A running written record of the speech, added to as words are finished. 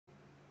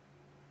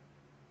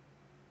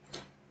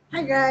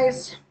Hi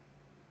guys.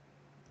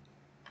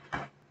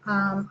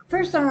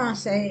 First, I want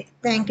to say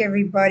thank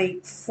everybody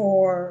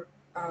for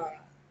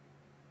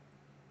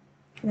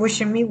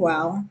wishing me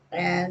well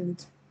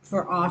and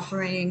for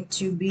offering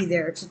to be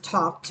there to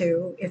talk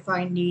to if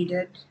I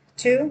needed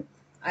to.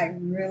 I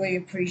really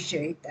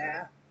appreciate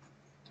that.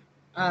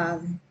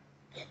 Um,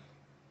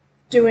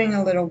 doing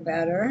a little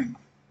better.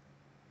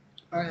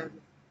 Um,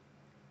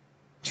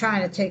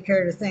 trying to take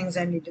care of the things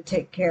I need to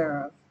take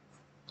care of.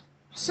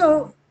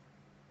 So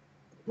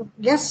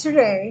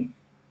yesterday,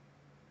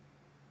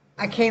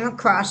 I came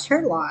across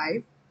her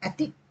live at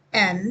the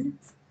end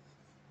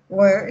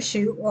where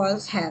she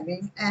was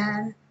having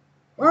an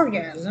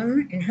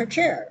orgasm in her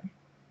chair.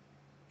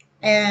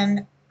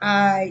 And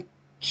I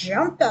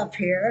jumped up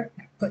here,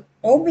 put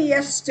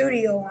OBS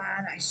Studio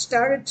on. I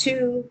started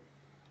to,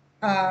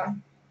 I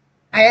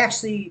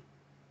actually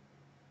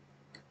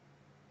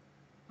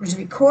was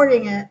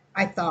recording it,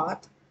 I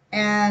thought,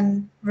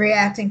 and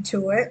reacting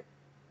to it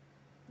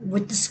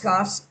with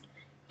disgust.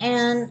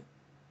 And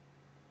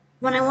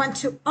when I went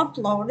to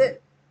upload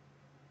it,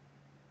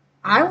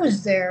 I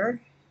was there.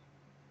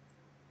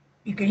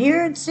 You could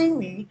hear and see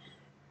me,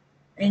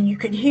 and you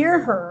could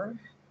hear her,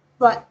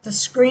 but the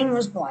screen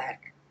was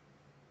black.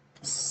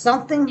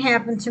 Something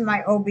happened to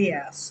my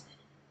OBS.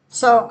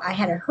 So I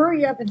had to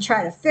hurry up and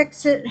try to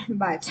fix it.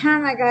 By the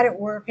time I got it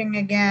working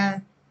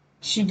again,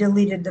 she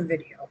deleted the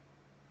video.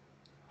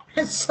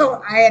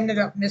 So I ended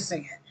up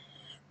missing it.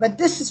 But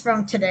this is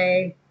from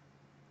today,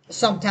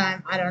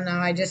 sometime. I don't know.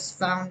 I just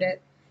found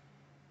it.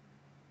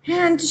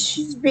 And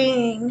she's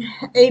being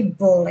a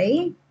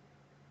bully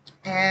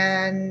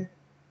and,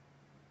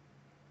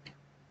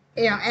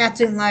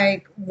 acting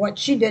like what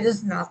she did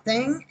is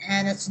nothing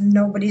and it's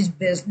nobody's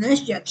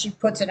business, yet she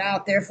puts it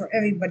out there for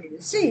everybody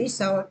to see.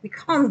 So it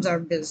becomes our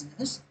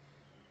business.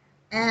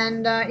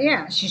 And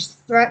yeah, she's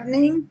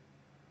threatening.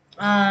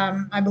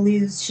 I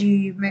believe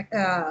she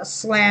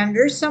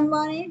slanders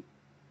somebody,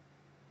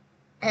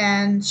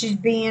 and she's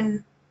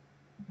being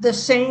the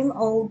same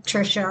old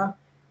Trisha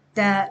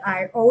that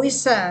I always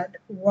said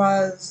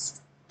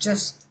was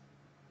just,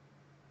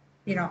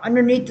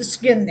 underneath the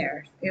skin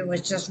there. It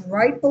was just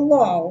right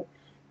below,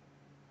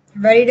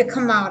 ready to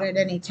come out at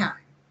any time.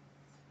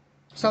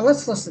 So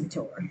let's listen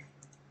to her.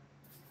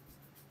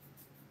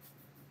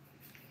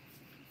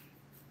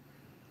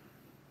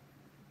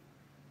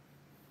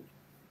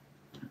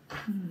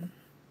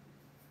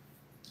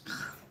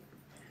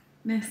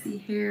 Messy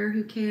hair,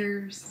 who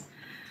cares?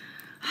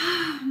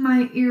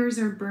 My ears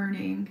are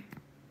burning.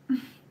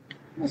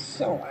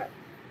 So what?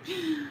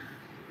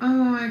 Oh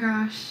my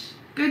gosh.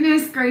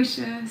 Goodness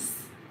gracious.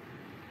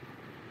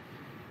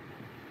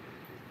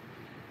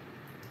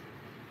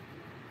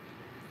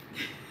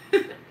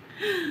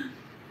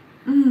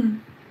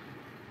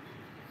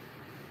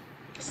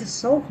 This is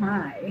so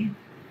high.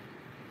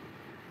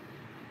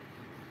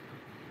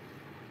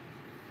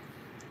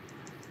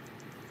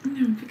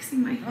 I'm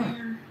fixing my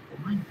hair.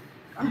 Oh my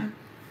God.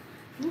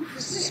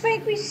 Does this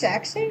make me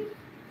sexy?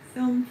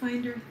 Film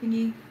finder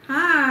thingy.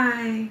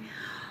 Hi.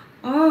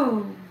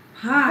 Oh,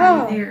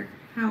 hi there.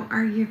 How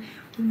are you?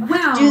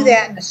 Well, do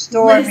that in the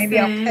store. Listen, maybe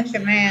I'll catch a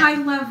man. Hi,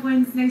 loved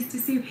ones. Nice to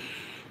see you.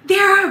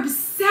 They're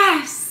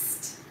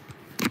obsessed.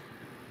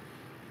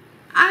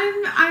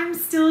 I'm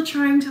still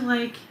trying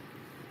to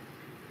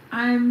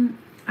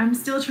I'm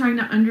still trying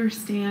to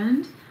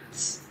understand.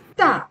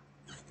 Stop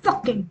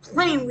fucking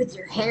playing with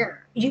your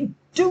hair. You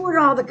do it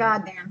all the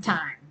goddamn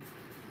time.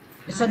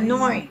 It's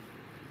annoying.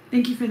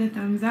 Thank you for the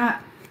thumbs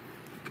up.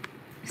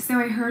 So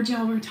I heard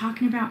y'all were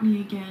talking about me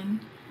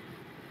again.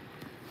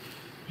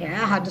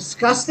 Yeah, how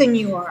disgusting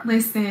you are.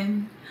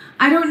 Listen,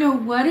 I don't know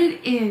what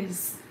it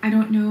is. I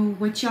don't know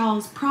what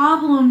y'all's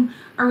problem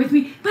are with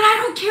me, but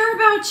I don't care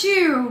about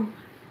you.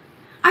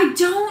 I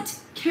don't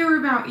care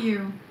about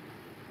you.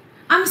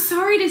 I'm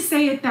sorry to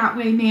say it that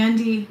way,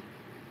 Mandy.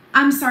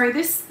 I'm sorry.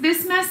 This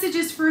message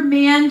is for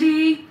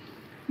Mandy,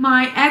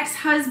 my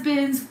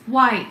ex-husband's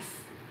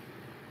wife.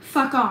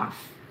 Fuck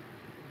off.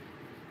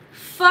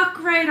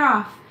 Fuck right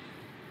off.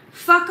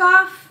 Fuck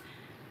off.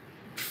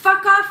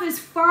 Fuck off as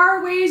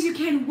far away as you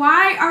can.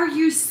 Why are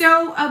you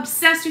so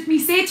obsessed with me?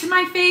 Say it to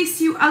my face,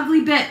 you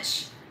ugly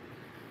bitch.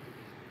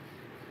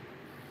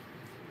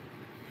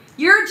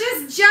 You're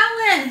just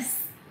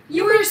jealous.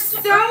 You are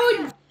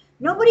so...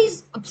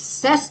 Nobody's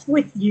obsessed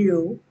with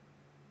you.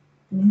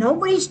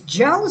 Nobody's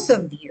jealous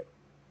of you.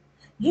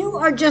 You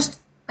are just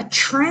a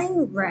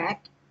train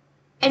wreck,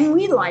 and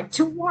we like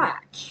to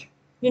watch.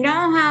 You know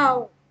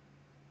how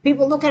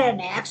people look at an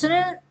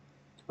accident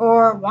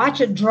or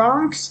watch a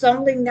drunk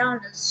stumbling down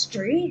the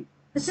street?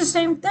 It's the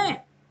same thing.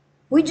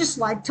 We just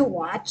like to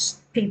watch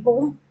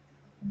people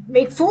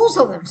make fools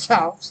of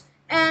themselves,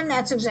 and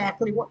that's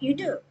exactly what you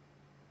do.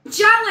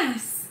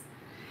 Jealous.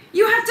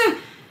 You have to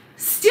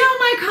steal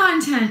my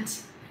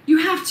content. You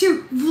have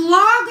to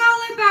vlog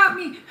all about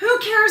me. Who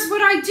cares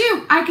what I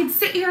do? I could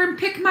sit here and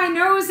pick my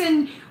nose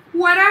and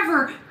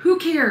whatever. Who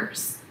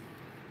cares?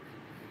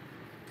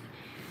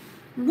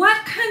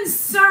 What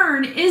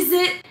concern is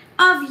it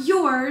of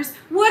yours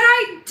what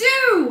I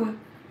do?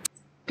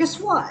 Guess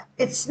what?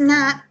 It's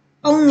not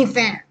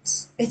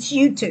OnlyFans. It's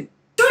YouTube.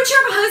 Don't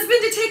you have a husband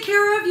to take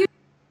care of, you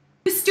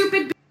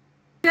stupid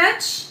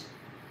bitch?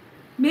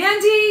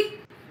 Mandy?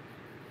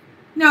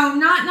 No,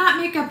 not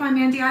makeup on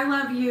Mandy. I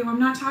love you. I'm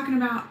not talking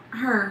about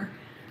her.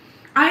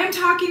 I am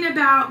talking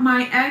about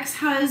my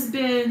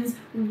ex-husband's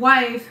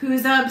wife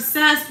who's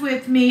obsessed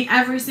with me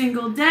every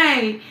single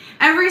day.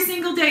 Every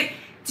single day.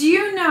 Do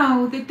you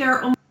know that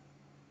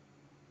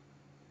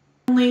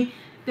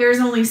there's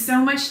only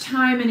so much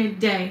time in a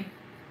day,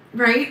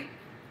 right?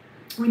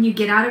 When you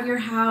get out of your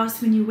house,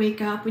 when you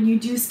wake up, when you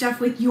do stuff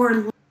with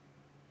your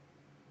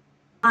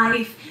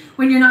life,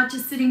 when you're not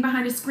just sitting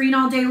behind a screen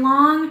all day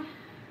long,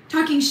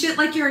 talking shit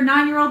like you're a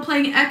 9-year-old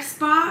playing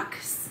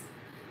Xbox.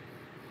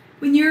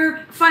 When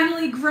you're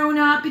finally grown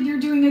up and you're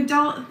doing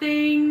adult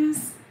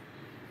things.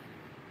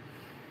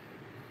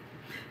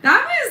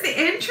 That was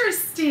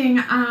interesting,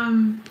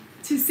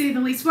 to say the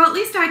least. Well, at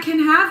least I can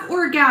have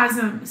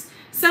orgasms.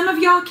 Some of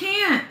y'all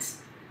can't.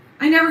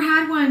 I never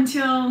had one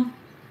till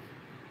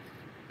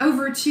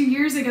over 2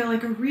 years ago,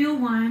 like a real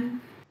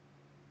one.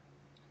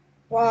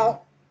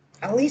 Well,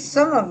 at least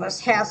some of us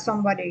have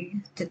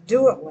somebody to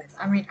do it with.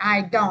 I mean,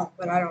 I don't,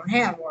 but I don't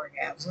have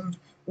orgasms.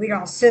 We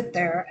don't sit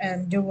there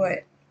and do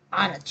it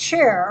on a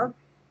chair,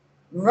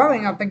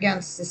 rubbing up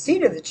against the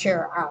seat of the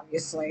chair,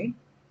 obviously,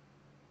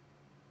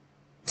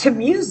 to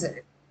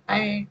music.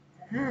 I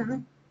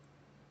mean,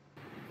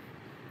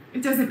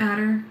 It doesn't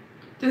matter.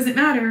 Doesn't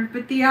matter.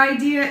 But the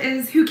idea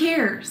is, who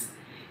cares?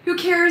 Who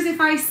cares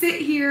if I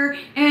sit here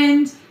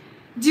and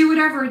do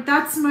whatever?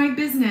 That's my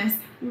business.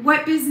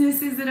 What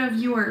business is it of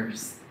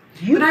yours?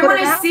 But I want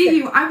to see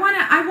you. I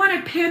want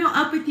to panel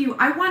up with you.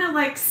 I want to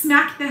like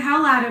smack the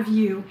hell out of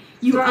you,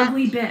 you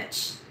ugly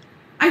bitch.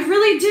 I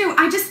really do.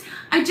 I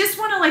just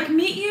want to like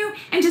meet you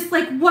and just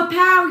like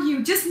whoop-pow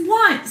you just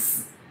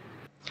once.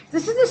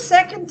 This is the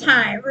second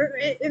time.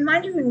 It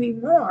might even be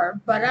more,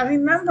 but I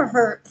remember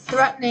her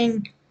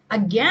threatening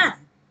again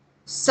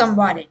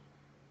somebody.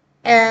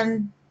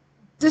 And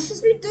this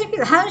is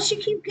ridiculous. How does she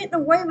keep getting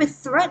away with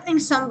threatening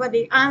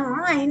somebody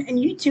online and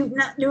YouTube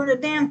not doing a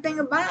damn thing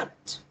about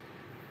it?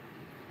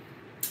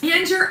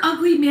 And your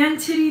ugly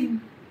man-titted,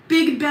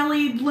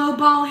 big-bellied,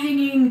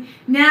 low-ball-hanging,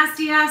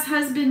 nasty-ass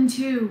husband,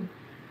 too.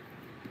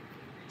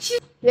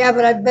 Yeah,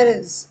 but I bet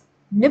his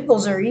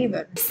nipples are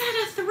even. Is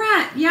that a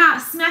threat? Yeah,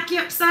 smack you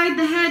upside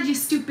the head, you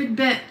stupid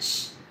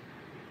bitch.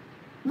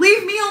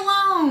 Leave me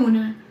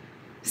alone.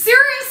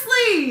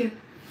 Seriously.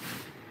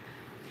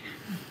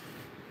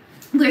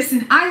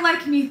 Listen, I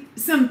like me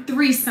some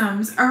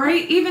threesomes, all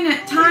right? Even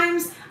at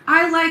times,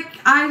 I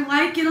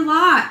like it a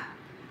lot.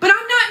 But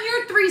I'm not in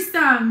your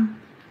threesome.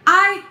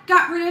 I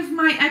got rid of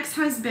my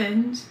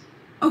ex-husband,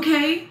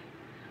 okay?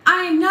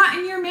 I am not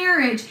in your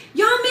marriage.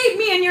 Y'all made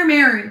me in your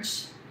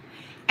marriage.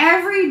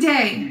 Every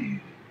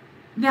day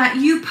that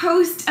you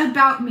post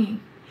about me,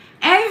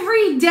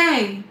 every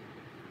day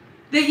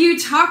that you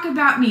talk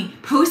about me,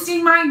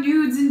 posting my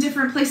nudes in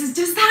different places,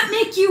 does that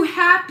make you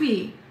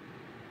happy?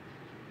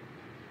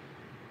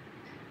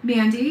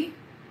 Mandy,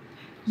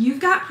 you've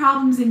got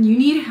problems and you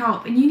need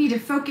help and you need to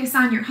focus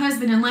on your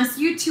husband unless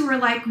you two are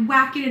like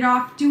whacking it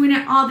off, doing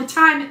it all the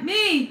time at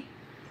me.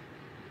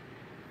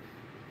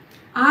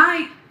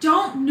 I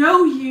don't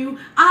know you.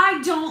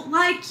 I don't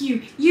like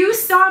you. You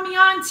saw me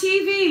on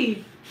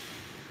TV.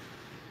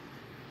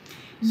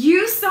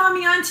 You saw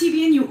me on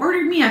TV and you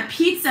ordered me a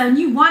pizza and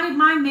you wanted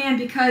my man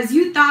because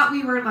you thought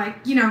we were like,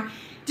 you know,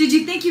 did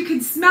you think you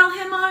could smell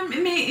him on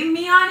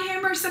me on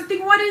him or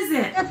something? What is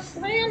it? That's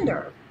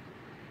slander.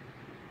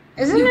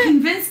 Isn't You it?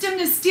 convinced him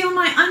to steal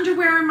my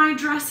underwear and my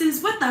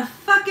dresses. What the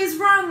fuck is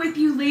wrong with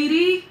you,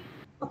 lady?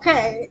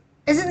 Okay,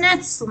 isn't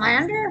that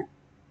slander?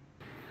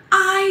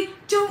 I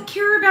don't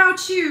care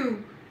about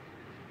you.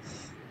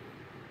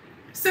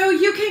 So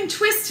you can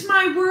twist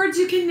my words,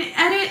 you can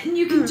edit, and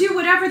you can do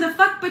whatever the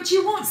fuck, but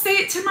you won't say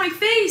it to my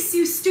face,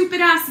 you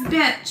stupid ass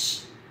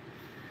bitch.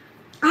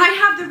 I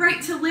have the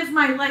right to live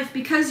my life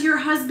because your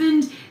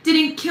husband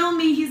didn't kill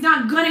me. He's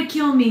not gonna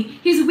kill me.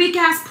 He's a weak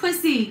ass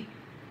pussy.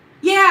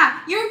 Yeah,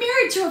 you're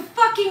married to a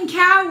fucking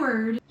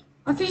coward.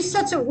 If he's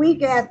such a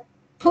weak ass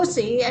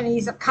pussy and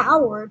he's a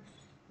coward,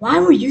 why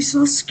were you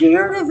so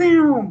scared of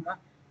him?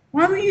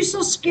 Why were you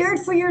so scared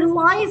for your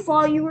life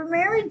while you were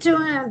married to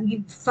him,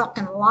 you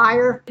fucking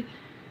liar?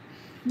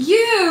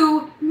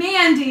 You,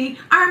 Mandy,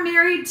 are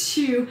married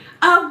to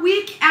a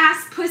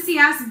weak-ass,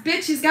 pussy-ass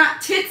bitch who's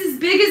got tits as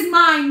big as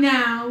mine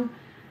now.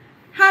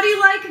 How do you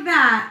like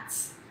that?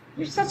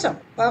 You're such a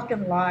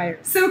fucking liar.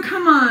 So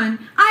come on.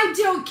 I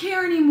don't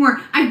care anymore.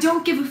 I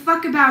don't give a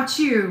fuck about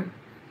you.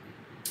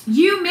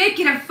 You make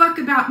it a fuck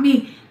about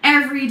me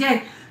every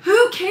day.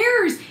 Who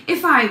cares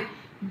if I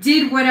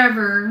did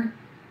whatever?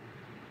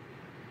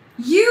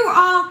 You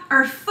all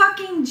are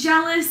fucking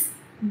jealous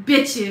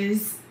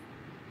bitches.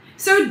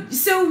 So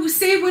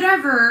say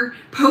whatever.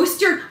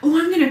 Post your,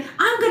 I'm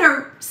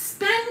gonna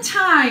spend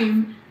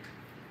time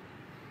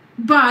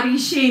body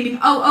shaming.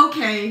 Oh,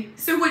 okay.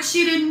 So what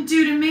she didn't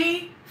do to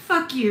me,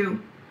 fuck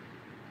you.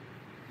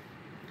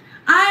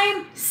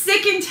 I'm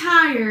sick and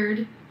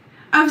tired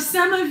of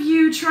some of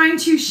you trying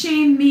to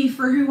shame me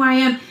for who I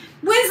am.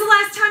 When's the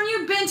last time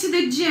you've been to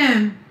the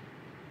gym?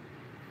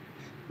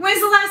 When's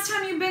the last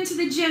time you've been to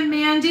the gym,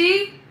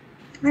 Mandy?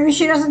 Maybe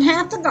she doesn't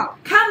have to go.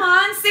 Come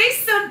on, say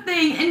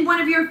something in one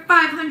of your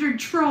 500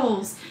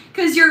 trolls.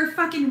 Because you're a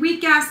fucking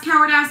weak-ass,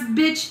 coward-ass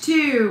bitch,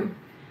 too.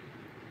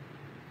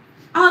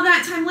 All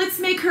that time, let's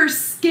make her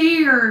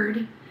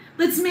scared.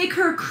 Let's make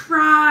her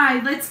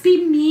cry. Let's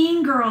be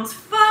mean girls.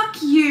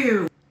 Fuck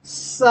you.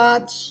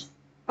 Such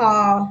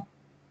a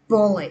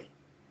bully.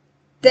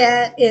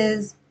 That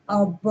is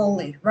a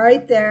bully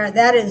right there.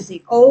 That is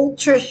the old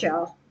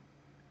Trisha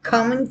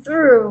coming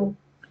through.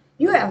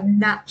 You have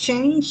not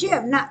changed. You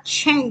have not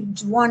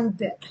changed one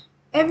bit.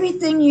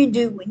 Everything you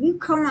do, when you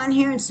come on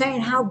here and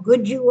saying how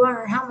good you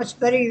are, how much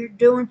better you're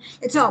doing,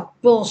 it's all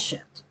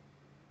bullshit.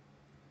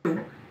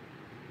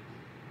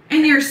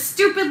 And your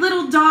stupid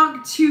little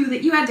dog, too,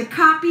 that you had to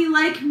copy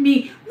like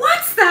me.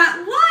 What's that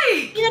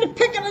like? You had to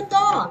pick on a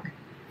dog.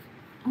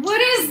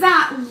 What is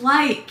that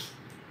like?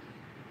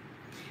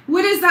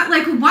 What is that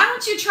like? Why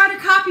don't you try to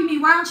copy me?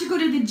 Why don't you go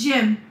to the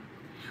gym?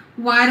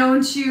 Why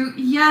don't you?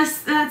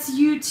 Yes, that's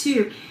you,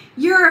 too.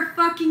 You're a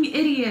fucking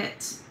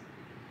idiot.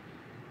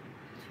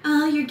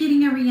 Oh, you're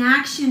getting a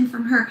reaction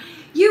from her.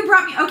 You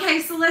brought me... Okay,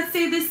 so let's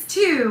say this,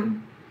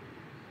 too.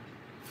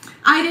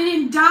 I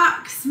didn't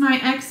dox my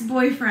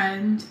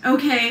ex-boyfriend,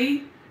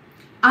 okay?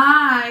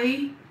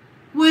 I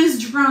was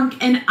drunk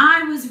and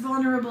I was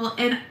vulnerable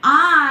and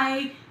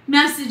I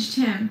messaged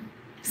him.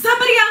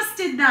 Somebody else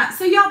did that.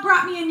 So y'all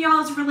brought me in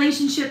y'all's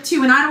relationship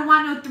too, and I don't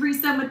want no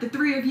threesome with the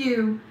three of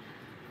you.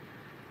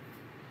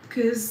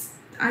 Because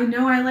I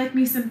know I like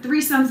me some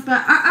threesomes,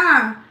 but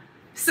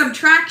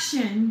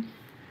subtraction.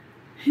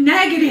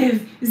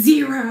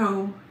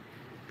 -0.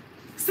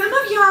 Some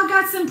of y'all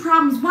got some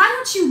problems. Why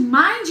don't you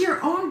mind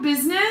your own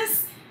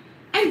business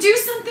and do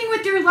something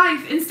with your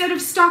life instead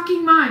of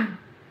stalking mine?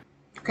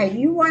 Okay,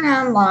 you went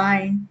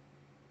online.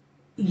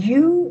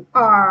 You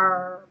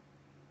are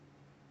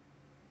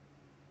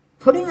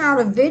putting out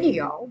a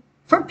video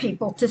for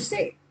people to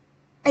see,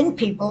 and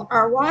people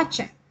are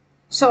watching.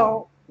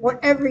 So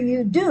whatever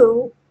you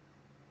do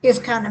is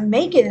kind of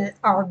making it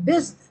our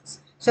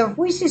business. So if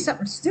we see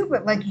something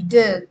stupid like you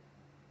did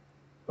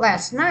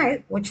last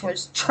night, which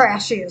was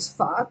trashy as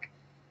fuck,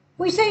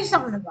 we say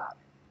something about it.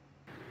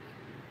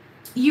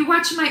 You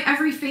watch my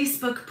every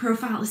Facebook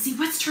profile to see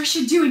what's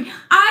Trisha doing.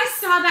 I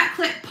saw that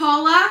clip,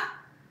 Paula.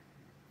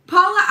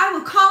 Paula, I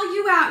will call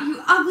you out,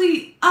 you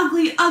ugly,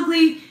 ugly,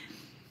 ugly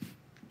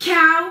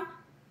cow.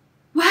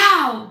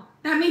 Wow,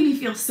 that made me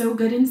feel so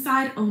good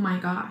inside. Oh my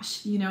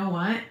gosh, you know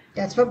what?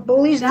 That's what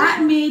bullies do.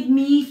 That made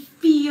me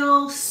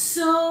feel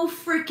so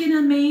freaking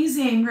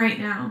amazing right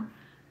now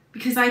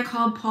because I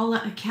called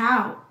Paula a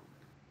cow.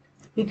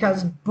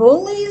 Because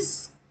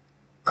bullies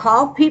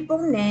call people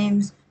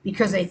names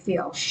because they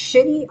feel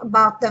shitty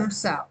about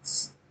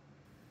themselves.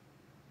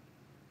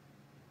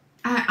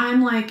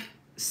 I'm like,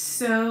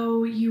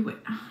 so you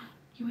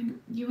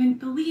wouldn't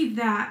believe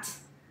that.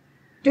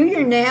 Do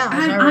your nails.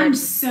 I'm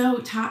so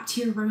top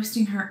tier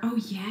roasting her. Oh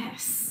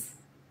yes.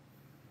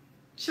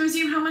 Shows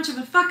you how much of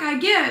a fuck I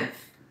give.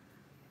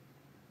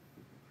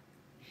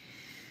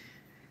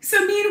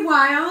 So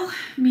meanwhile,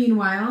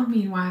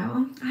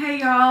 hey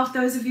y'all,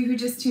 those of you who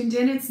just tuned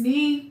in, it's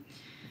me,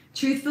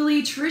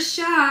 truthfully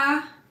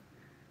Trisha,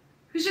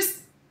 who's just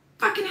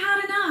fucking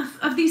had enough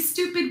of these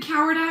stupid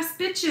coward ass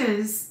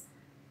bitches.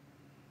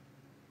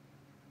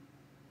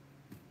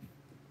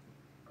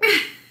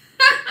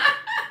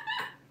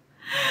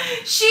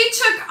 She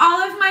took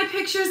all of my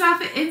pictures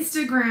off of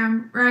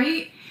Instagram,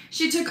 right?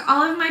 She took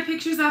all of my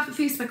pictures off of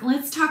Facebook.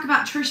 Let's talk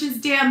about Trisha's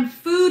damn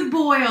food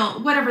boil,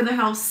 whatever the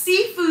hell,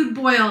 seafood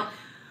boil.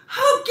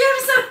 Who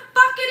gives a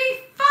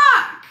fuckity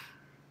fuck?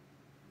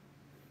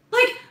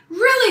 Like,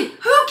 really,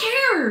 who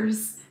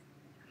cares?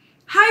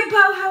 Hi,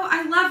 Boho,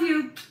 I love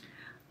you.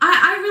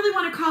 I really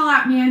want to call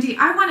out Mandy.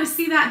 I want to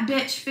see that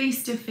bitch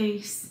face to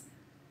face.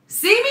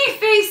 See me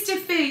face to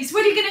face.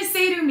 What are you going to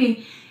say to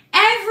me?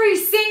 Every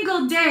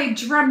single day,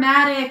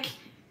 dramatic,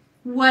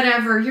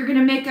 whatever. You're going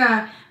to make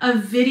a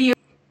video.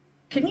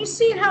 Can you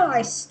see how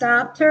I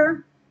stopped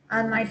her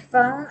on my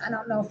phone? I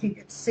don't know if you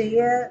could see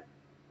it.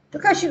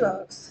 Look how she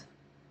looks.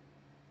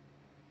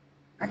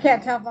 I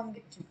can't tell if I'm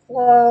getting too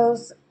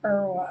close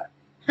or what.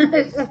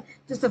 It's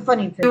just a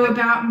funny picture.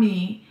 About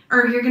me.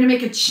 Or you're going to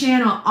make a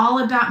channel all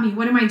about me.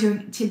 What am I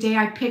doing? Today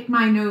I picked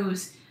my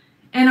nose.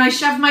 And I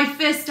shoved my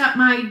fist up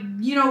my,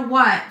 you know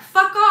what.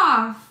 Fuck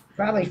off.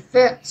 Probably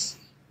fits.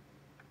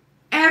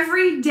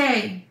 Every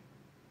day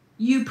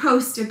you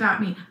post about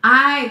me.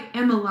 I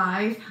am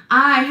alive.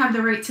 I have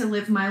the right to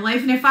live my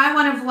life. And if I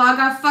want to vlog,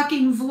 I'll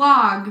fucking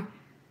vlog.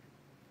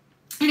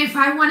 And if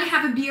I want to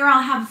have a beer,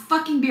 I'll have a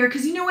fucking beer.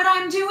 Because you know what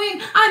I'm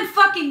doing? I'm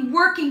fucking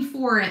working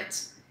for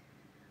it.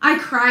 I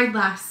cried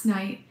last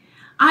night.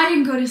 I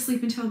didn't go to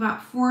sleep until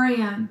about 4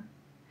 a.m.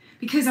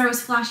 because I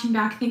was flashing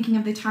back thinking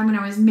of the time when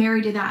I was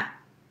married to that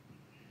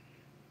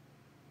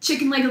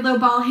chicken-legged,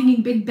 low-ball,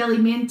 hanging, big belly,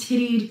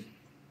 man-tittied,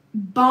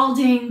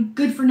 balding,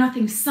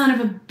 good-for-nothing son of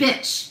a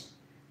bitch.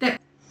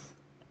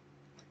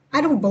 I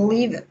I don't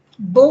believe it.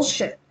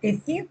 Bullshit.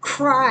 If you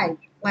cried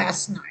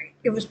last night,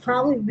 it was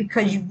probably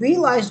because you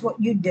realized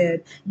what you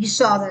did. You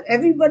saw that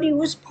everybody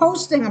was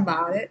posting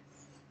about it,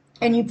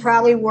 and you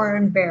probably were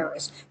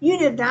embarrassed. You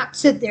did not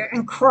sit there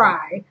and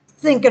cry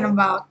thinking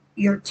about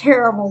your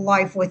terrible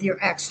life with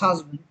your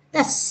ex-husband.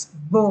 That's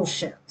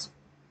bullshit.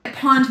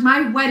 Pawned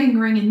my wedding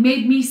ring and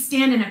made me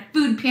stand in a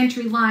food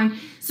pantry line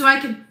so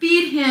I could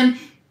feed him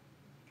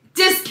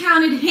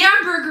discounted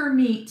hamburger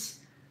meat.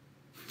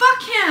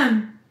 Fuck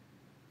him.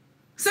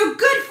 So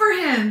good for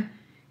him.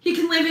 He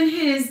can live in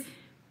his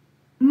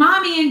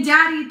mommy and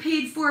daddy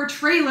paid for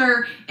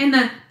trailer in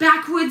the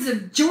backwoods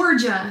of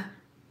Georgia.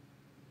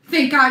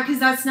 Thank God, because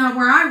that's not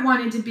where I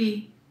wanted to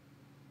be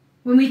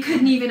when we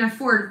couldn't even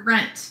afford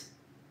rent.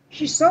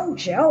 She's so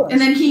jealous. And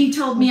then he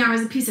told me I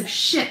was a piece of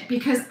shit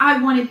because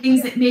I wanted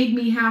things that made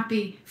me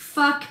happy.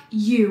 Fuck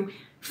you.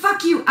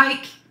 Fuck you,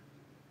 Ike.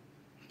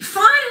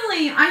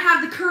 Finally, I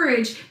have the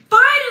courage.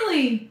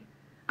 Finally,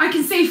 I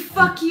can say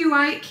fuck you,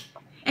 Ike.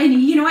 And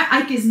you know what?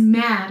 Ike is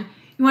mad.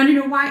 You want to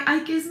know why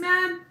Ike is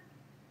mad?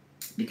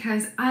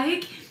 Because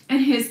Ike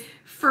and his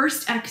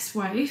first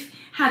ex-wife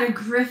had a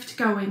grift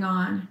going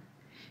on.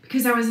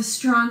 Because I was a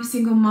strong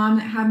single mom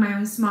that had my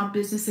own small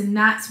business, and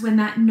that's when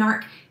that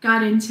narc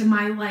got into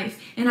my life,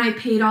 and I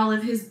paid all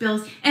of his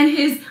bills. And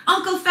his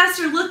Uncle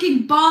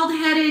Fester-looking,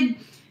 bald-headed,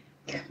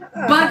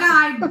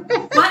 bug-eyed,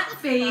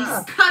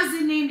 butt-faced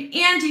cousin named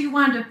Andy who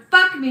wanted to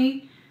fuck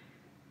me.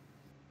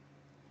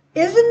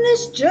 Isn't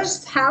this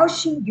just how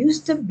she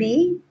used to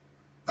be?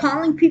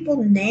 Calling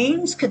people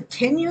names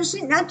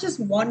continuously, not just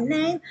one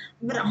name,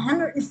 but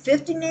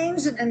 150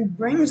 names, and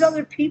brings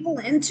other people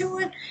into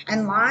it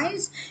and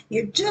lies.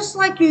 You're just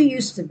like you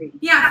used to be.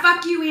 Yeah,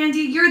 fuck you, Andy.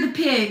 You're the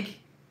pig.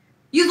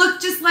 You look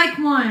just like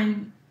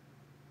one.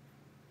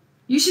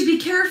 You should be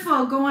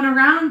careful going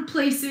around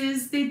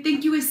places. They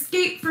think you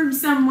escaped from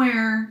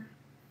somewhere.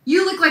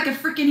 You look like a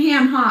freaking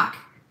ham hock.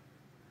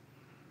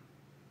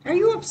 Are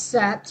you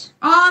upset?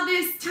 All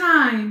this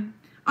time,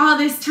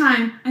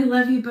 I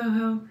love you,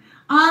 Boho.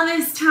 All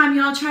this time,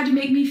 y'all tried to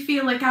make me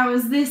feel like I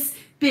was this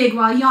big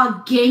while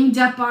y'all ganged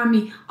up on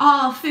me,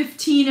 all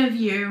 15 of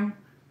you.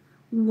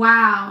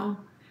 Wow.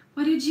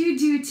 What did you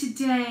do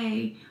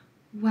today?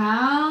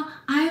 Well,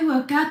 I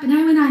woke up and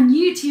I went on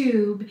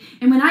YouTube.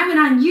 And when I went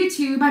on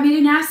YouTube, I made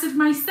an ass of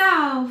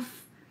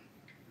myself.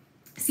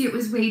 See, it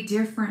was way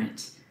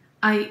different,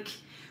 Ike.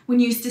 When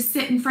you used to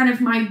sit in front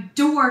of my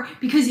door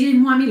because you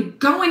didn't want me to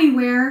go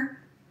anywhere.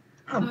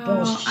 Oh,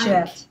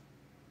 bullshit. Ike.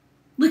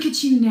 Look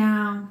at you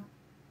now.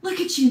 Look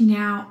at you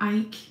now,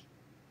 Ike.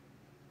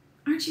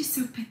 Aren't you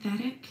so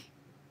pathetic,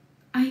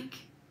 Ike?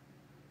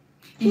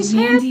 And He's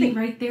Mandy happy.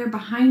 right there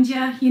behind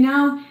you, you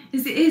know,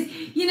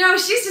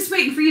 she's just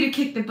waiting for you to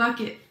kick the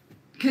bucket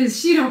because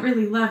she don't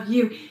really love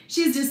you.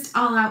 She's just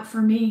all out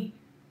for me.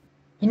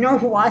 You know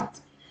what?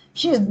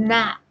 She's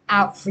not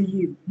out for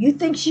you. You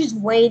think she's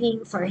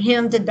waiting for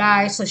him to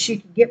die so she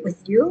can get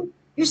with you?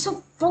 You're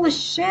so full of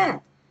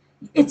shit.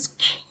 It's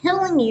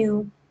killing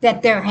you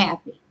that they're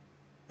happy.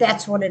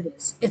 That's what it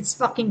is. It's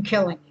fucking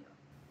killing you.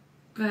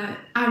 But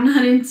I'm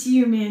not into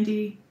you,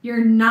 Mandy.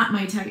 You're not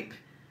my type.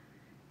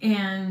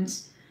 And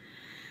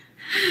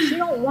She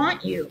don't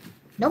want you.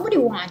 Nobody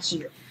wants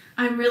you.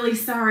 I'm really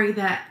sorry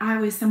that I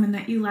was someone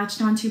that you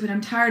latched onto, but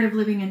I'm tired of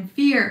living in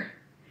fear.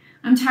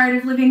 I'm tired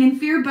of living in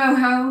fear,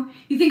 Boho.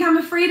 You think I'm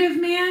afraid of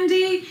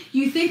Mandy?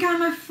 You think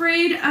I'm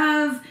afraid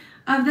of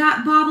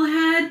that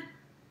bobblehead?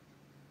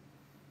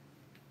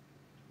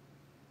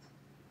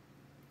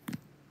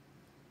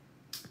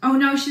 Oh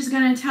no, she's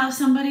gonna tell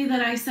somebody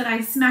that I said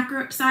I'd smack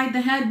her upside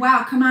the head.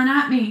 Wow, come on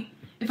at me.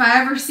 If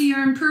I ever see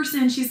her in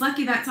person, she's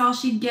lucky that's all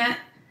she'd get.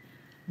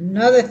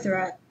 Another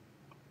threat.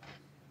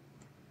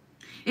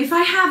 If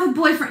I have a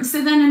boyfriend,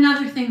 so then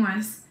another thing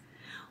was,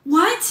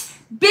 what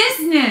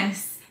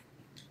business?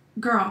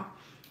 Girl,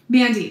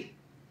 Mandy,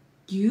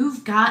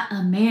 you've got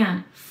a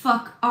man.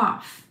 Fuck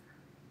off.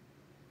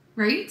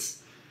 Right?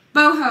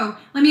 Boho,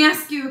 let me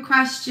ask you a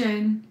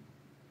question.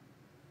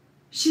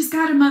 She's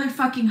got a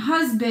motherfucking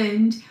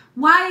husband.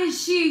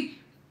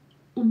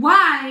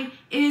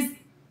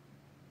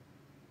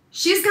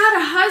 She's got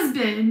a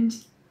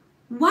husband.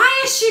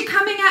 Why is she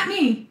coming at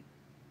me?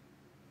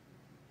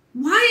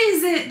 Why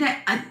is it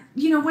that,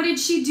 what did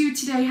she do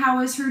today? How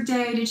was her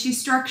day? Did she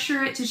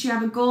structure it? Did she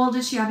have a goal?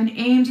 Did she have an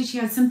aim? Did she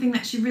have something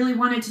that she really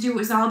wanted to do? It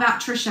was all about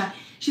Trisha.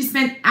 She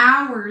spent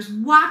hours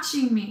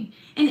watching me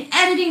and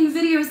editing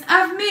videos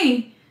of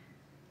me.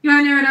 You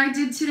want to know what I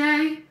did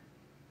today?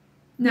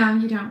 No,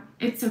 you don't.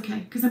 It's okay,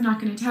 because I'm not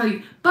going to tell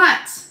you.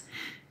 But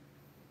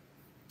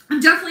I'm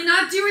definitely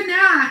not doing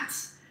that.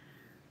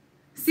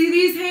 See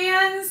these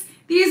hands?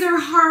 These are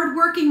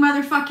hard-working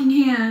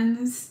motherfucking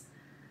hands.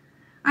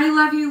 I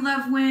love you,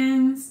 Love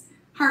Wins,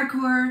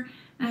 Hardcore,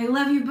 and I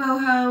love you,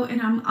 Boho,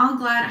 and I'm all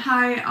glad.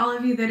 Hi, all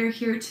of you that are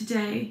here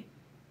today.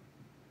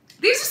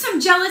 These are some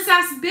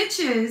jealous-ass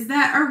bitches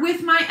that are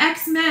with my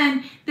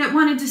ex-men that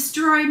want to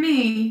destroy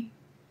me.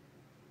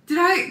 Did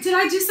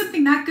I do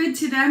something that good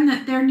to them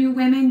that their new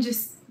women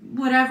just,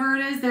 whatever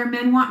it is, their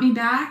men want me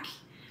back?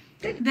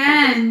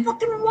 Then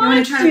fucking they want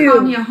want to try to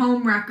call me a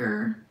home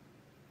wrecker.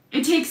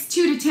 It takes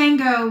two to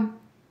tango.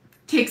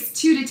 Takes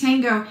two to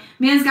tango.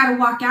 Man's got to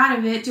walk out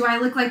of it. Do I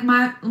look like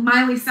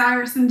Miley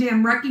Cyrus and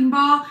damn wrecking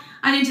ball?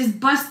 I didn't just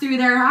bust through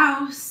their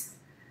house.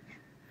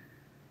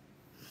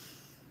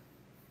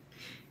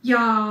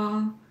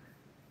 Y'all,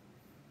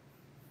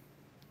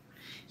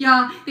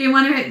 they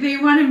want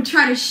to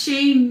try to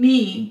shame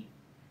me.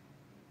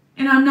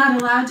 And I'm not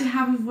allowed to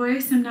have a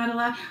voice. I'm not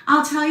allowed.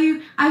 I'll tell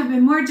you, I've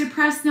been more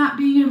depressed not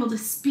being able to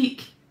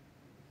speak.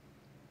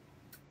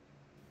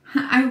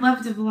 I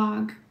love to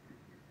vlog.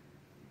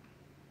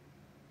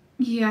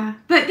 Yeah,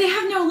 but they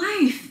have no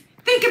life.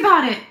 Think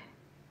about it.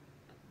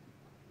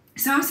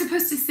 So I'm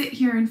supposed to sit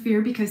here in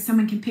fear because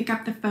someone can pick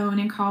up the phone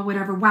and call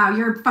whatever. Wow,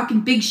 you're a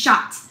fucking big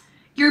shot.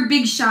 You're a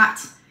big shot.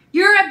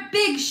 You're a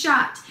big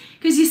shot.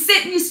 Because you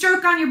sit and you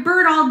stroke on your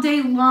bird all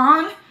day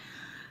long.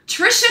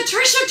 Trisha,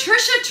 Trisha,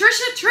 Trisha,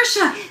 Trisha,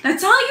 Trisha.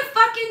 That's all you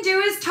fucking do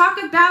is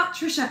talk about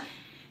Trisha.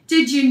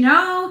 Did you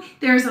know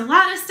there's a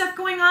lot of stuff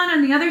going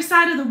on the other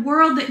side of the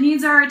world that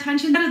needs our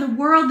attention? Then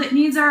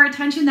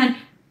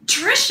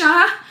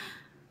Trisha.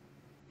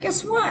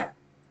 Guess what?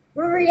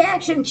 We're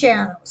reaction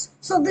channels.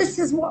 So this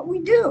is what we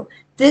do.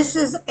 This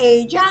is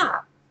a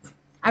job.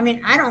 I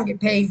mean, I don't get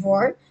paid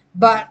for it,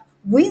 but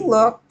we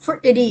look for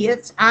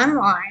idiots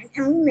online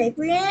and we make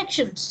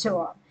reactions to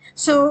them.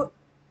 So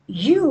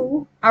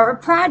you are a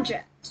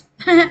project.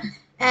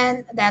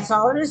 And that's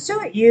all it is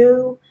to it.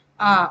 You,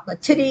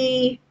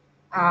 Latiti,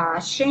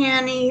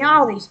 Shani,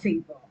 all these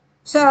people.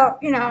 So,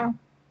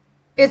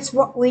 it's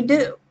what we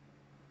do.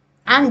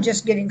 I'm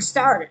just getting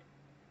started.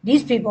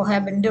 These people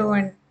have been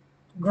doing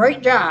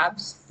great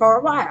jobs for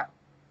a while.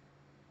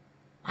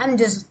 I'm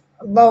just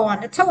low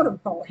on the totem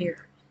pole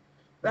here,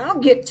 but I'll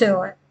get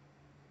to it.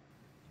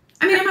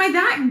 I mean, am I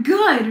that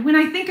good when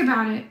I think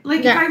about it?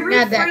 Like, if I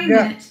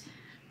reframe it,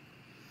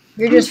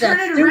 you're just turn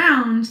it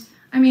around.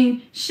 I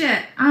mean,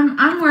 shit.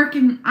 I'm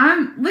working.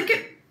 I'm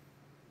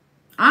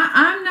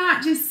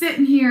not just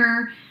sitting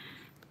here.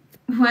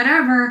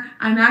 Whatever.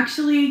 I'm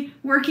actually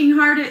working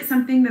hard at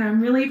something that I'm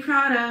really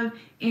proud of,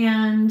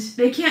 and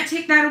they can't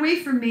take that away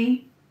from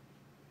me.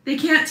 They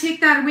can't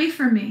take that away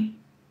from me.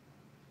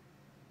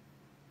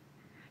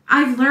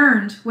 I've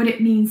learned what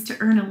it means to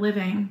earn a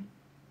living.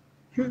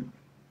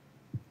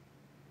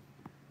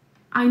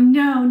 I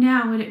know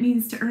now what it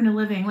means to earn a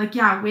living. Like,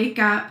 yeah, wake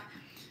up,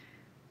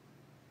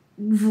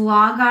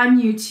 vlog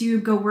on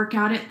YouTube, go work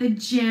out at the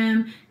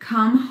gym,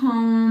 come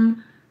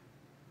home,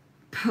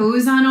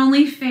 pose on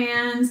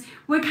OnlyFans.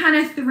 What kind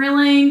of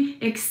thrilling,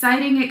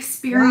 exciting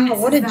experience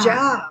what is a that?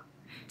 job.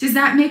 Does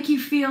that make you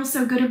feel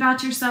so good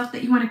about yourself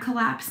that you want to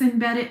collapse in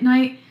bed at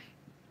night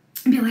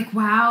and be like,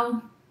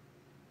 wow?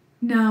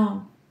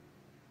 No.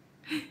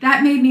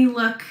 That made me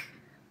look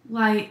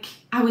like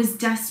I was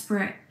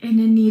desperate and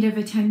in need of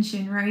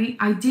attention, right?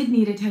 I did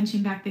need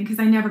attention back then because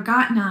I never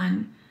got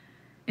none.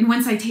 And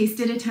once I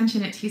tasted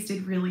attention, it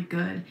tasted really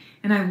good.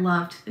 And I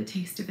loved the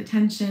taste of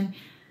attention.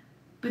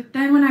 But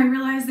then when I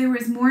realized there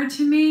was more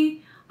to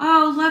me,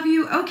 oh, love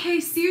you. Okay,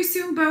 see you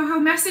soon,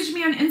 boho. Message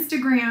me on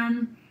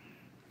Instagram.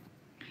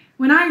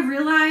 When I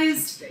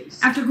realized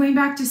after going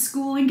back to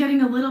school and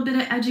getting a little bit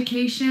of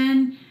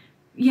education,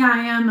 yeah, I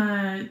am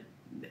a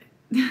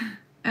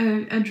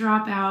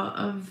dropout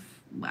of,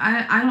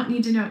 I don't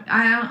need to know,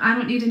 I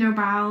don't need to know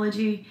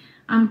biology.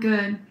 I'm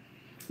good.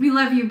 We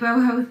love you,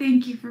 boho.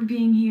 Thank you for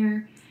being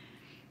here.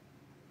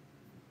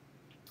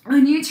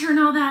 When you turn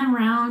all that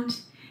around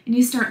and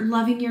you start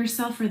loving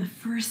yourself for the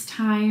first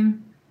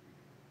time,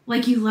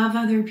 like you love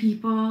other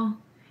people,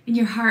 and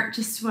your heart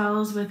just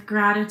swells with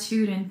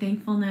gratitude and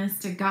thankfulness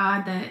to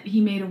God that He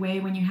made a way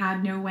when you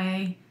had no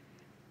way.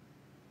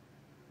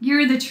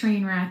 You're the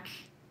train wreck.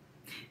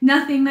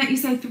 Nothing that you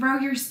say, throw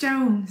your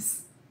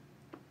stones.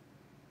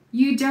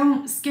 You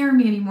don't scare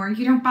me anymore.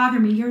 You don't bother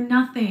me. You're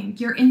nothing.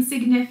 You're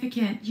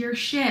insignificant. You're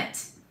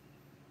shit.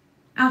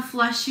 I'll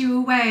flush you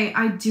away.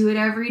 I do it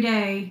every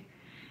day.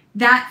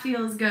 That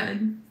feels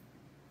good.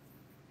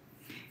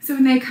 So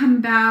when they come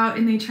about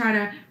and they try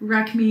to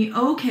wreck me,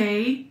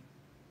 okay,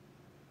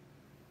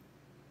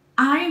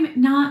 I'm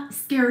not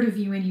scared of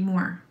you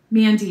anymore,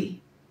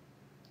 Mandy.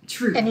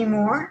 Truth.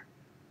 Anymore?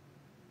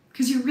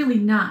 Because you're really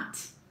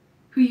not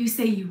who you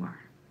say you are.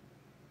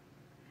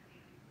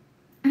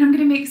 And I'm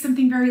going to make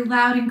something very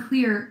loud and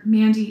clear,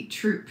 Mandy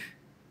Troop.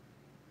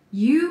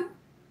 You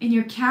and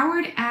your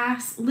coward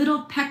ass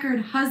little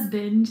peckered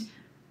husband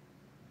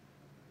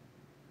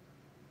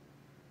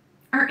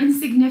are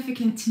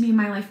insignificant to me in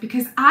my life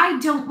because I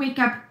don't wake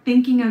up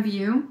thinking of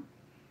you.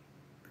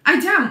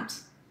 I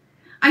don't.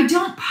 I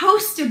don't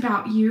post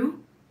about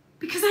you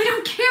because I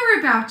don't care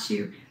about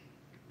you.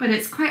 But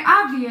it's quite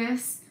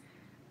obvious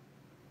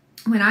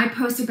when I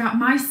post about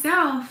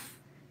myself,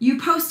 you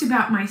post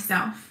about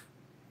myself.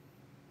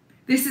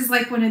 This is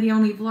like one of the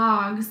only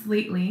vlogs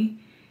lately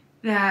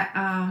that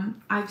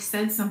I've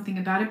said something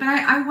about it, but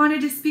I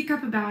wanted to speak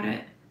up about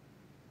it.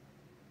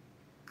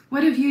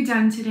 What have you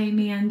done today,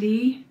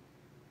 Mandy?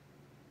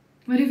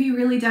 What have you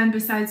really done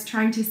besides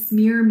trying to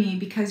smear me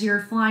because you're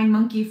a flying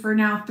monkey for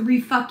now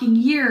 3 fucking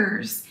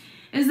years?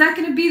 Is that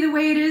going to be the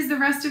way it is the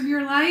rest of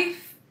your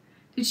life?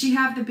 Did she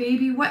have the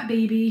baby? What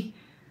baby?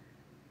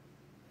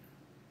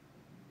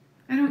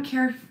 I don't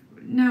care if...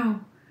 No.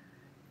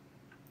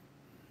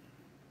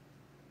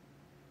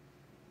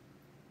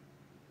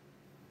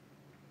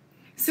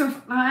 So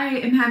if I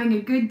am having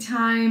a good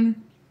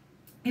time,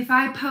 if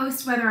I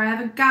post whether I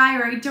have a guy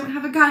or I don't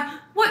have a guy,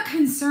 what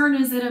concern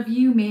is it of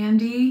you,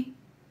 Mandy?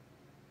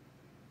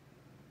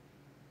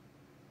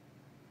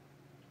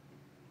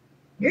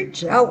 You're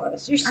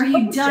jealous. You're so Are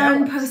you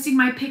done jealous. posting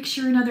my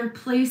picture in other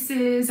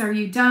places? Are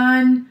you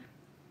done?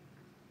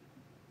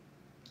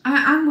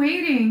 I'm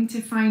waiting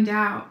to find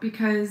out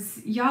because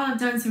y'all have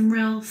done some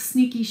real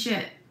sneaky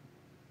shit.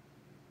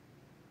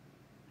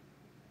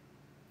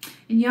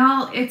 And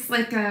y'all, it's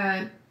like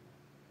a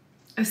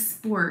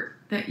sport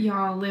that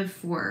y'all live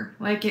for.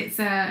 Like it's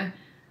a...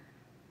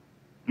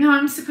 No,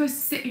 I'm supposed to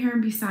sit here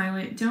and be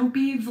silent. Don't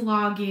be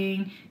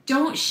vlogging.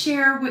 Don't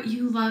share what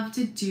you love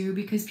to do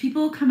because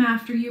people will come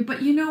after you.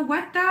 But you know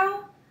what,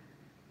 though?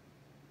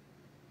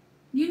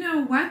 You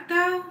know what,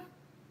 though?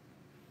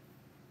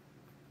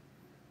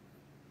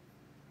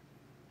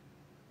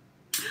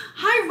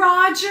 Hi,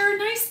 Roger.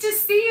 Nice to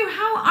see you.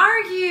 How are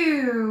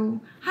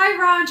you? Hi,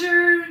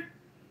 Roger.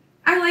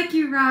 I like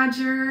you,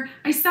 Roger.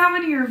 I saw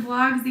one of your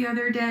vlogs the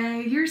other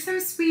day. You're so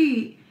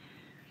sweet.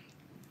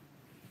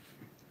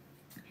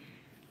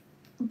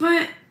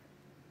 But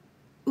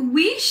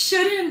we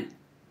shouldn't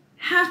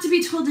have to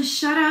be told to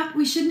shut up.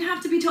 We shouldn't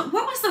have to be told.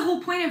 What was the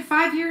whole point of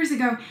 5 years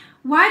ago?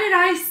 Why did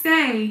I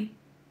say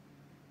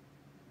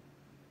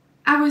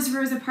I was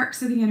Rosa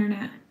Parks of the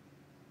internet?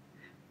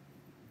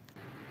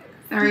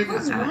 Sorry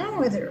about that. What's wrong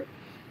with her?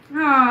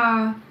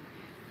 Ah,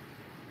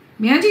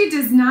 Mandy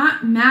does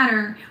not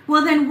matter.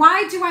 Well, then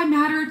why do I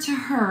matter to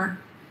her?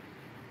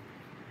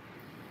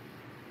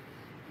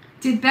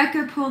 Did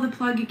Becca pull the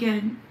plug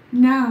again?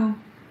 No.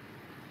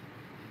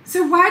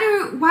 So why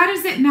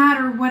does it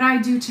matter what I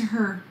do to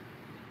her?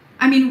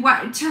 I mean,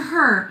 what to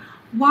her?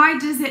 Why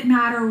does it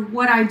matter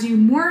what I do?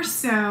 More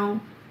so,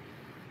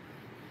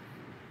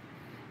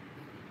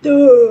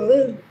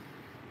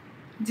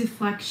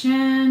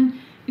 deflection.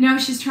 You know,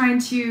 she's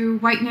trying to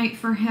white knight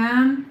for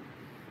him.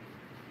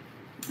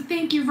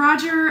 Thank you,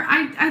 Roger.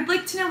 I'd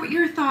like to know what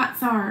your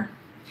thoughts are.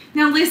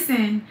 Now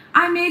listen,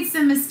 I made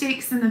some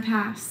mistakes in the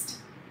past.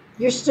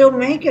 You're still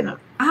making them.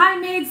 I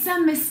made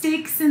some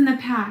mistakes in the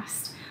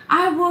past.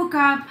 I woke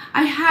up,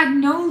 I had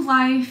no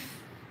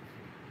life,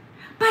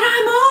 but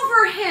I'm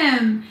over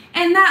him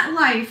and that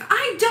life.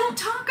 I don't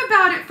talk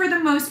about it for the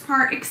most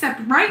part,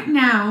 except right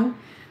now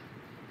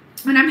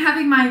when I'm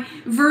having my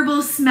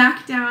verbal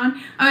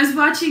smackdown. I was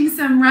watching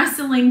some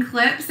wrestling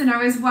clips and I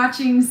was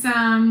watching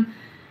some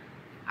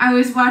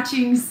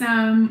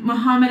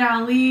Muhammad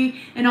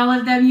Ali and all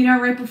of them, you know,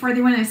 right before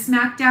they went to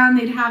SmackDown,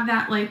 they'd have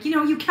that like, you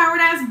know, you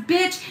coward ass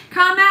bitch,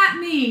 come at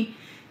me.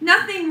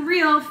 Nothing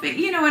real,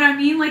 you know what I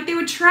mean? Like they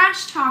would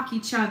trash talk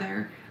each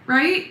other,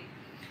 right?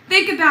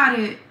 Think about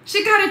it.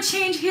 She gotta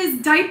change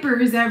his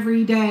diapers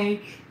every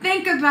day.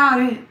 Think about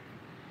it.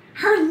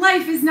 Her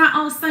life is not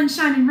all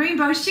sunshine and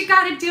rainbows. She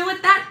gotta deal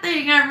with that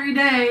thing every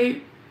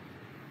day.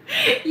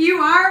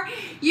 You are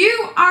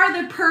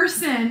the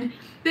person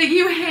that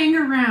you hang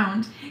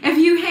around. If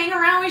you hang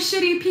around with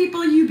shitty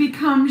people, you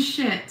become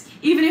shit.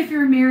 Even if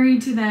you're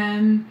married to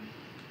them.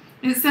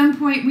 At some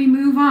point, we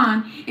move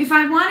on. If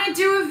I want to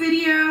do a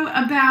video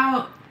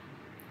about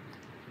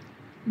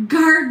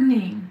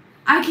gardening,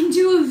 I can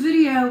do a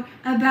video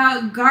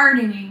about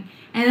gardening.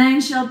 And then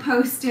she'll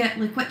post it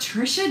like what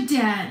Trisha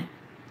did.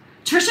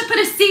 Trisha put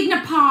a seed in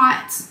a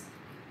pot.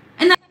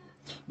 And then,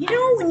 You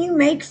know, when you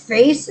make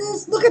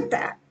faces, look at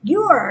that.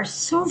 You are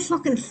so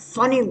fucking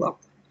funny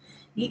looking.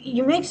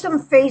 You make some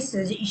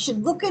faces. You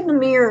should look in the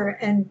mirror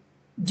and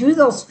do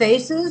those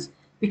faces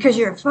because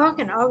you're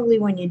fucking ugly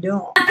when you do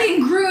them. that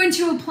thing grew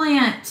into a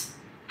plant.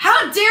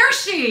 How dare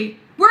she?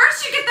 Where'd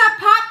she get that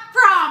pot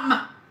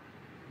from?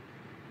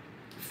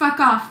 Fuck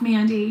off,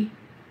 Mandy.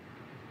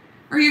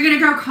 Or you're gonna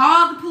go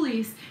call the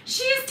police.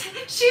 She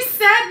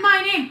said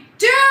my name.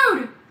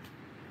 Dude,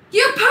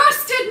 you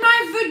posted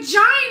my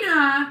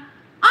vagina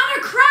on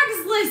a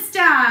Craigslist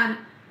ad.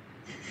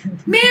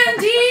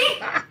 Mandy.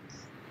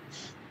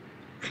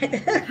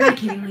 Hi,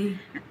 Kaylee.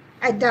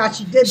 I doubt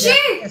you did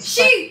that.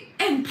 She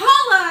and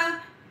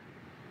Paula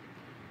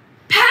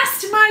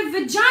passed my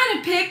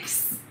vagina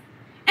pics,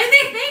 and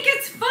they think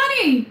it's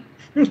funny.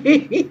 And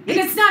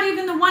it's not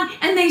even the one,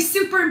 and they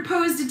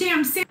superimposed a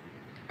damn sandwich,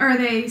 or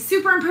they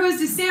superimposed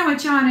a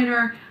sandwich on it,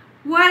 or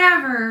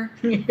whatever.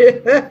 And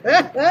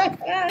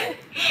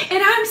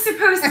I'm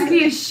supposed to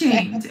be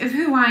ashamed of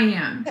who I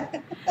am.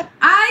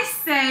 I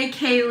say,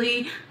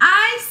 Kaylee,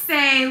 I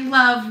say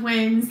love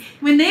wins.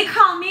 When they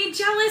call me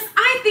jealous,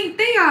 I think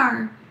they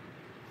are.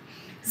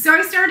 So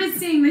I started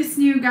seeing this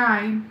new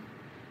guy.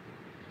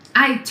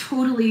 I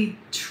totally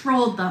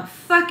trolled the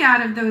fuck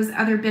out of those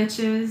other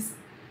bitches.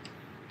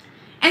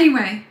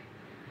 Anyway,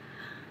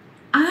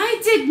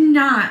 I did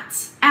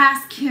not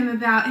ask him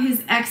about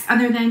his ex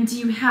other than, do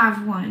you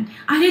have one?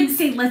 I didn't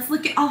say, let's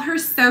look at all her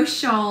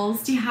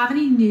socials. Do you have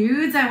any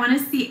nudes? I want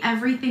to see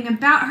everything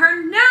about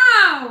her.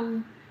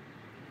 No!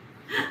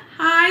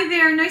 Hi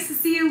there. Nice to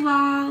see you,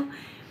 lol.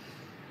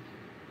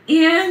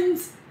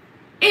 And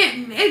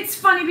it's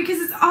funny because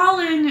it's all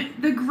in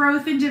the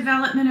growth and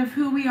development of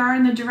who we are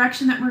and the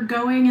direction that we're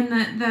going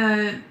and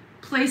the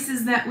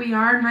places that we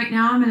are. And right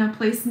now I'm in a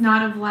place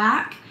not of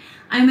lack.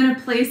 I'm in a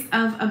place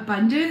of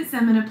abundance.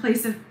 I'm in a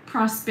place of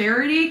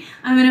prosperity.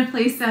 I'm in a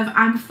place of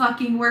I'm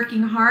fucking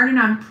working hard and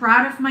I'm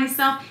proud of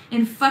myself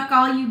and fuck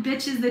all you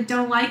bitches that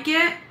don't like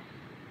it.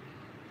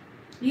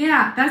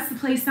 Yeah, that's the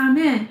place I'm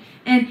in.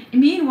 And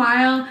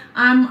meanwhile,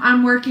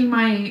 I'm working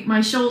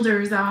my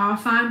shoulders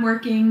off. I'm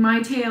working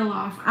my tail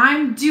off.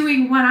 I'm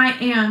doing what I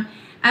am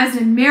as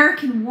an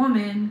American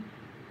woman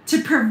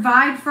to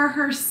provide for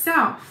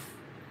herself.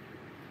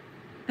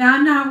 That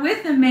I'm not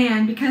with a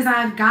man because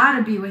I've got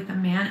to be with a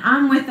man.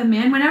 I'm with a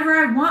man whenever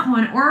I want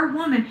one, or a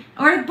woman,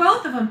 or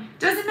both of them.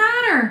 Doesn't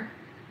matter.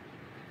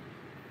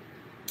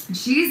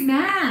 She's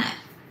mad.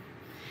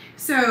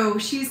 So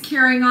she's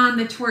carrying on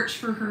the torch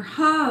for her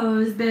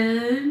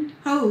husband.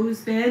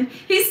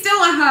 He's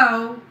still a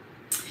hoe.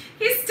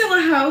 He's still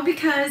a hoe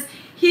because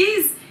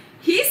he's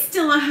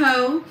still a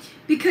hoe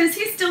because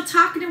he's still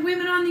talking to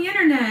women on the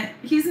internet.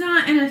 He's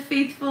not in a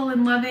faithful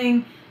and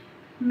loving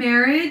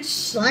marriage.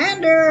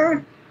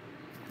 Slander.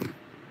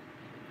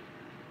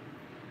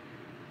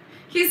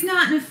 He's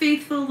not in a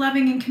faithful,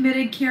 loving, and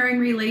committed, caring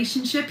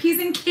relationship. He's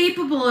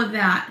incapable of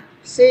that.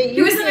 See,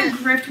 he was in a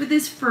grift with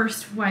his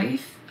first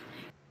wife.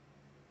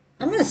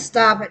 I'm going to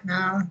stop it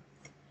now.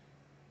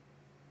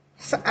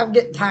 So I'm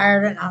getting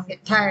tired and I'm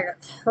getting tired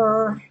of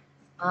her.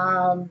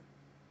 I'll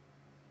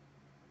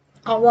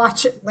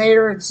watch it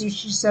later and see if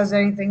she says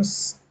anything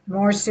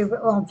more stupid.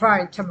 Well,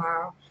 probably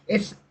tomorrow,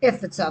 if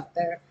it's up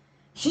there.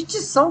 She's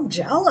just so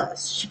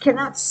jealous. She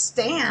cannot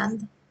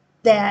stand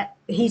that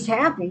he's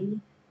happy.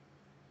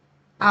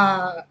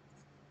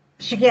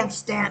 She can't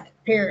stand it,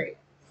 period.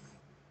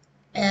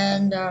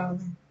 And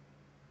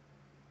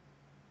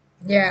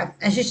yeah,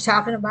 and she's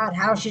talking about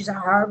how she's a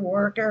hard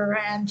worker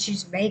and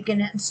she's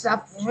making it and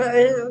stuff.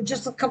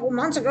 Just a couple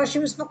months ago, she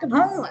was fucking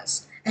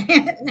homeless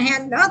and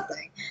had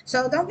nothing.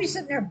 So don't be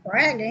sitting there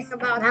bragging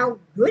about how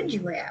good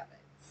you have it.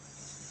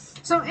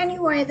 So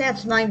anyway,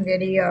 that's my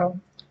video.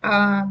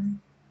 God,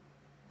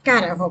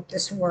 I hope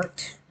this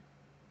worked.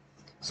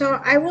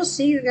 So I will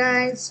see you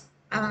guys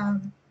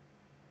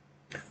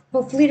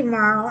hopefully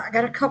tomorrow. I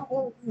got a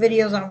couple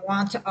videos I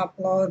want to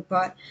upload,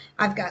 but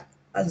I've got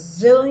a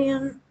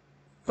zillion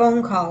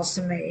phone calls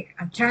to make.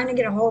 I'm trying to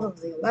get a hold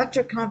of the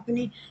electric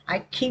company.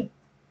 I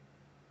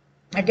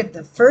get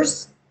the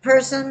first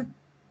person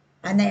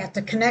and they have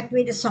to connect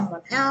me to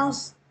someone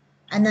else,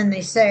 and then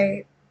they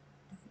say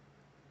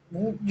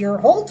your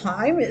hold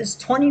time is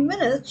 20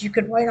 minutes. You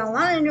could wait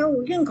online or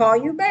we can call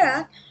you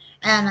back.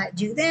 And I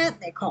do that.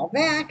 They call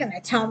back and I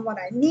tell them what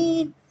I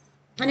need.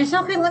 And it's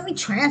okay, let me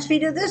transfer you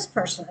to this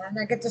person. And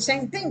I get the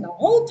same thing. The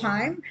hold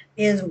time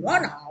is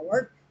 1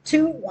 hour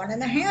to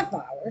 1.5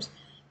 hours.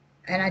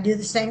 And I do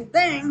the same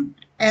thing.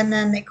 And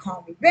then they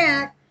call me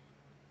back.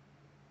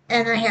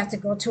 And I have to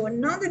go to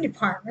another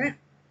department.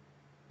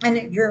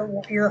 And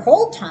your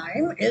hold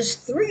time is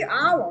 3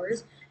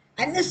 hours.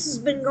 And this has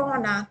been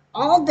going on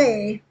all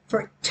day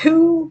for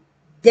 2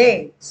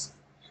 days.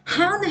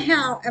 How the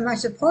hell am I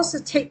supposed to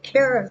take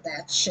care of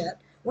that shit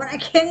when I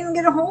can't even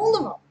get a hold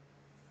of them?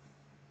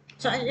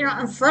 So,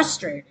 I'm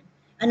frustrated.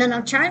 And then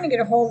I'm trying to get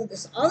a hold of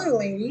this other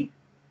lady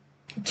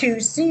to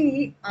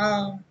see,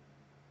 about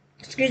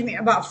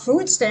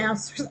food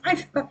stamps.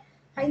 I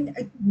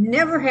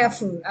never have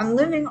food. I'm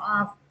living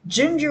off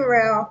ginger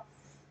ale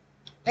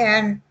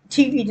and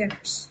TV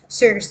dinners,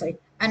 seriously,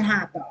 and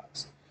hot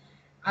dogs.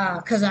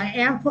 Because I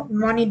am putting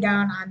money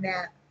down on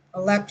that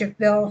electric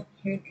bill,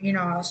 I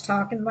was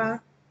talking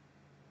about.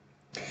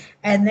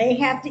 And they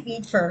have to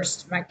eat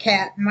first, my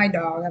cat and my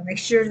dog. I make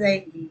sure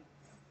they eat.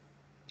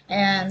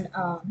 And,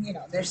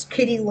 there's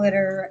kitty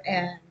litter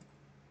and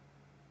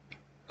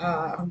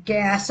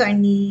gas I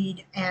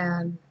need,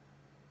 and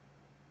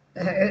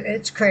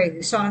it's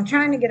crazy. So I'm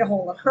trying to get a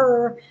hold of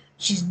her.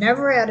 She's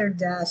never at her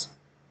desk.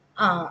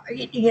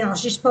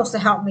 She's supposed to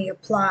help me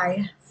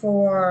apply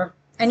for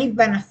any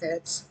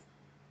benefits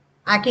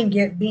I can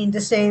get being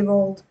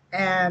disabled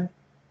and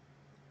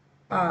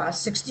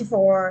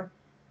 64.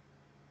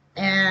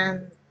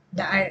 And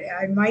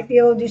I might be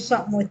able to do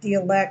something with the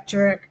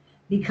electric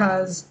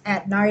because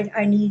at night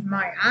I need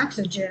my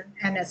oxygen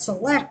and it's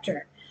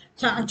electric.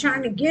 So I'm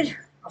trying to get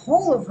a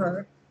hold of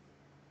her,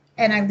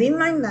 and I leave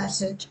my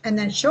message, and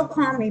then she'll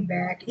call me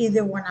back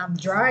either when I'm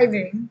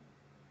driving,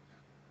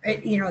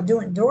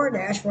 doing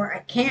DoorDash where I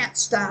can't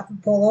stop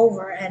and pull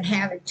over and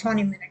have a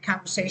 20-minute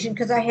conversation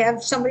because I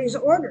have somebody's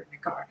order in the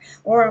car,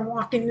 or I'm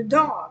walking the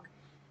dog.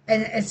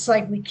 And it's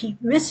like we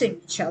keep missing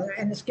each other,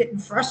 and it's getting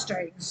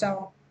frustrating.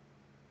 So,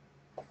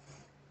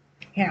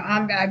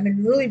 I've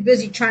been really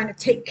busy trying to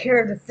take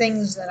care of the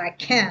things that I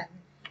can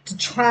to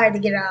try to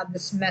get out of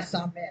this mess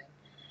I'm in.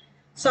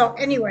 So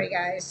anyway,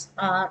 guys,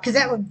 because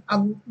that would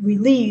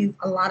relieve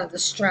a lot of the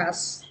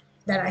stress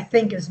that I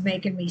think is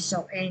making me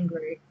so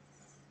angry.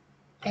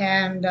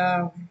 And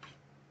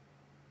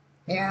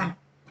yeah.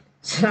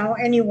 So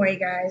anyway,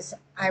 guys,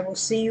 I will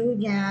see you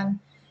again.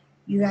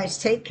 You guys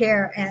take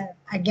care. And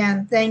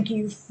again, thank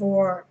you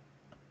for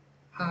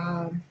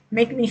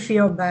making me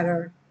feel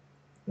better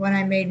when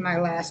I made my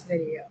last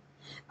video.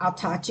 I'll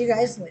talk to you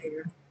guys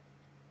later.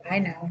 Bye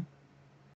now.